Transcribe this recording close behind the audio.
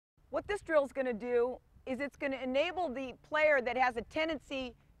What this drill is going to do is it's going to enable the player that has a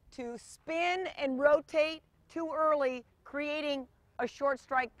tendency to spin and rotate too early, creating a short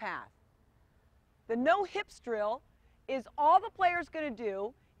strike path. The no hips drill is all the player's going to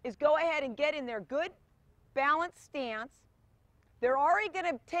do is go ahead and get in their good balanced stance. They're already going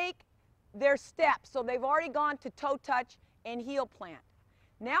to take their steps, so they've already gone to toe touch and heel plant.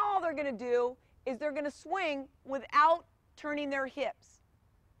 Now all they're going to do is they're going to swing without turning their hips.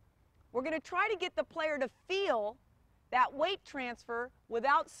 We're going to try to get the player to feel that weight transfer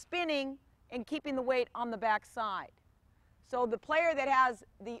without spinning and keeping the weight on the back side. So the player that has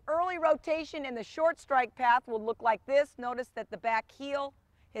the early rotation and the short strike path will look like this. Notice that the back heel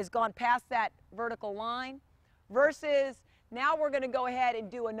has gone past that vertical line, versus now we're going to go ahead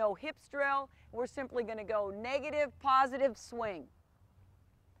and do a no hips drill. We're simply going to go negative, positive, swing.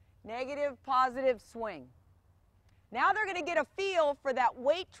 Negative, positive, swing. Now they're going to get a feel for that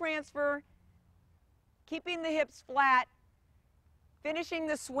weight transfer, keeping the hips flat, finishing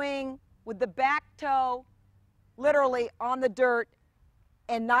the swing with the back toe literally on the dirt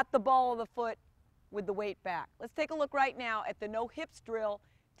and not the ball of the foot with the weight back. Let's take a look right now at the no hips drill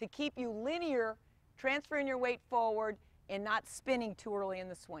to keep you linear, transferring your weight forward and not spinning too early in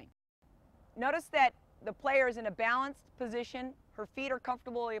the swing. Notice that the player is in a balanced position. Her feet are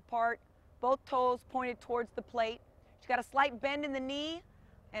comfortably apart, both toes pointed towards the plate. She's got a slight bend in the knee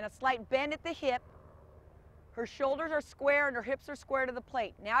and a slight bend at the hip. Her shoulders are square and her hips are square to the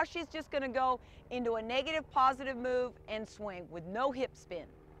plate. Now she's just going to go into a negative, positive move and swing with no hip spin.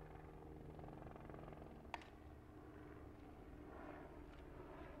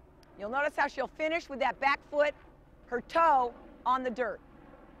 You'll notice how she'll finish with that back foot, her toe on the dirt.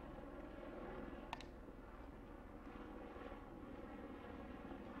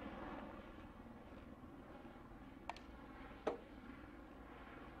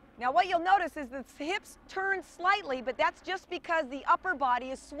 Now what you'll notice is the hips turn slightly, but that's just because the upper body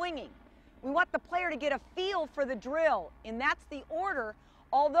is swinging. We want the player to get a feel for the drill, and that's the order.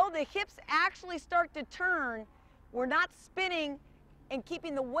 Although the hips actually start to turn, we're not spinning and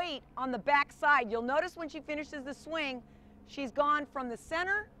keeping the weight on the back side. You'll notice when she finishes the swing, she's gone from the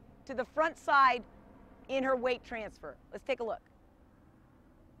center to the front side in her weight transfer. Let's take a look.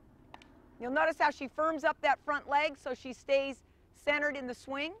 You'll notice how she firms up that front leg so she stays centered in the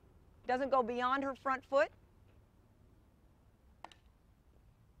swing. Doesn't go beyond her front foot.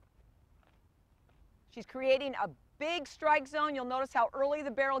 She's creating a big strike zone. You'll notice how early the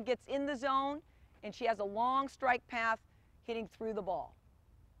barrel gets in the zone, and she has a long strike path hitting through the ball.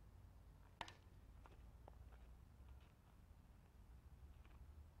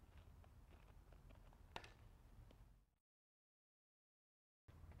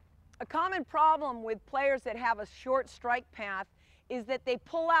 A common problem with players that have a short strike path is that they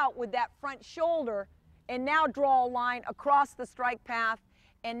pull out with that front shoulder and now draw a line across the strike path,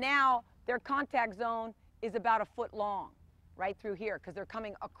 and now their contact zone is about a foot long, right through here, because they're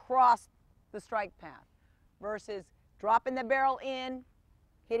coming across the strike path, versus dropping the barrel in,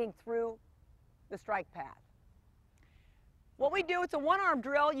 hitting through the strike path. What we do, it's a one-arm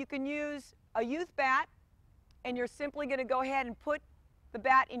drill. You can use a youth bat, and you're simply going to go ahead and put the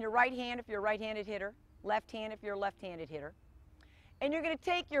bat in your right hand if you're a right-handed hitter, left hand if you're a left-handed hitter. And you're going to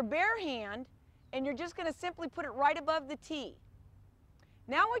take your bare hand and you're just going to simply put it right above the tee.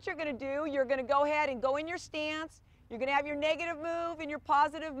 Now what you're going to do, you're going to go ahead and go in your stance. You're going to have your negative move and your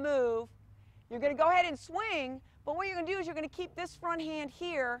positive move. You're going to go ahead and swing, but what you're going to do is you're going to keep this front hand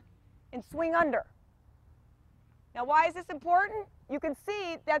here and swing under. Now why is this important? You can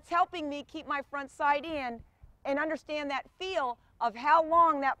see that's helping me keep my front side in and understand that feel of how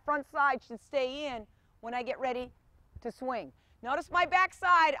long that front side should stay in when I get ready to swing. Notice my back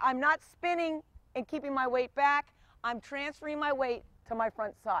side, I'm not spinning and keeping my weight back. I'm transferring my weight to my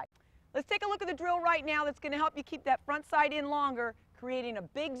front side. Let's take a look at the drill right now that's going to help you keep that front side in longer, creating a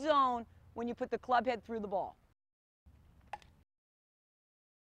big zone when you put the club head through the ball.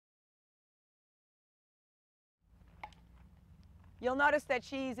 You'll notice that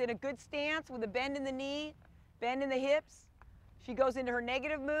she's in a good stance with a bend in the knee, bend in the hips. She goes into her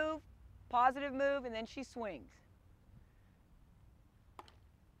negative move, positive move, and then she swings.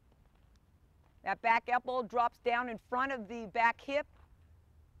 That back elbow drops down in front of the back hip,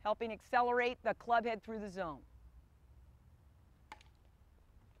 helping accelerate the club head through the zone.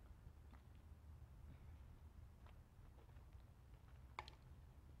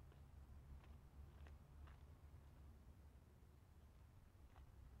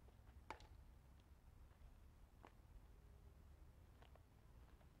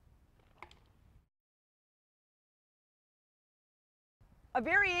 A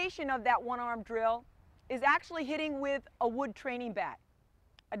variation of that one-arm drill is actually hitting with a wood training bat.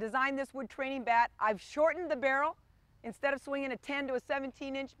 I designed this wood training bat. I've shortened the barrel. Instead of swinging a 10 to a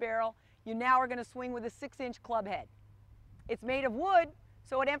 17-inch barrel, you now are going to swing with a 6-inch club head. It's made of wood,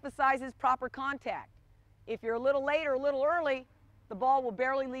 so it emphasizes proper contact. If you're a little late or a little early, the ball will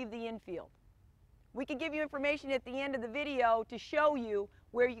barely leave the infield. We can give you information at the end of the video to show you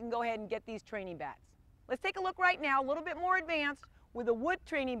where you can go ahead and get these training bats. Let's take a look right now, a little bit more advanced, with a wood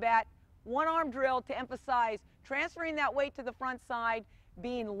training bat, one-arm drill to emphasize transferring that weight to the front side,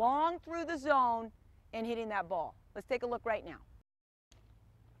 being long through the zone, and hitting that ball. Let's take a look right now.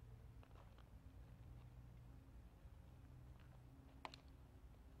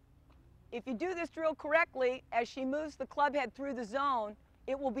 If you do this drill correctly, as she moves the club head through the zone,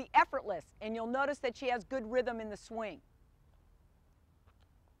 it will be effortless, and you'll notice that she has good rhythm in the swing.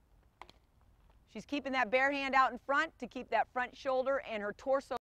 She's keeping that bare hand out in front to keep that front shoulder and her torso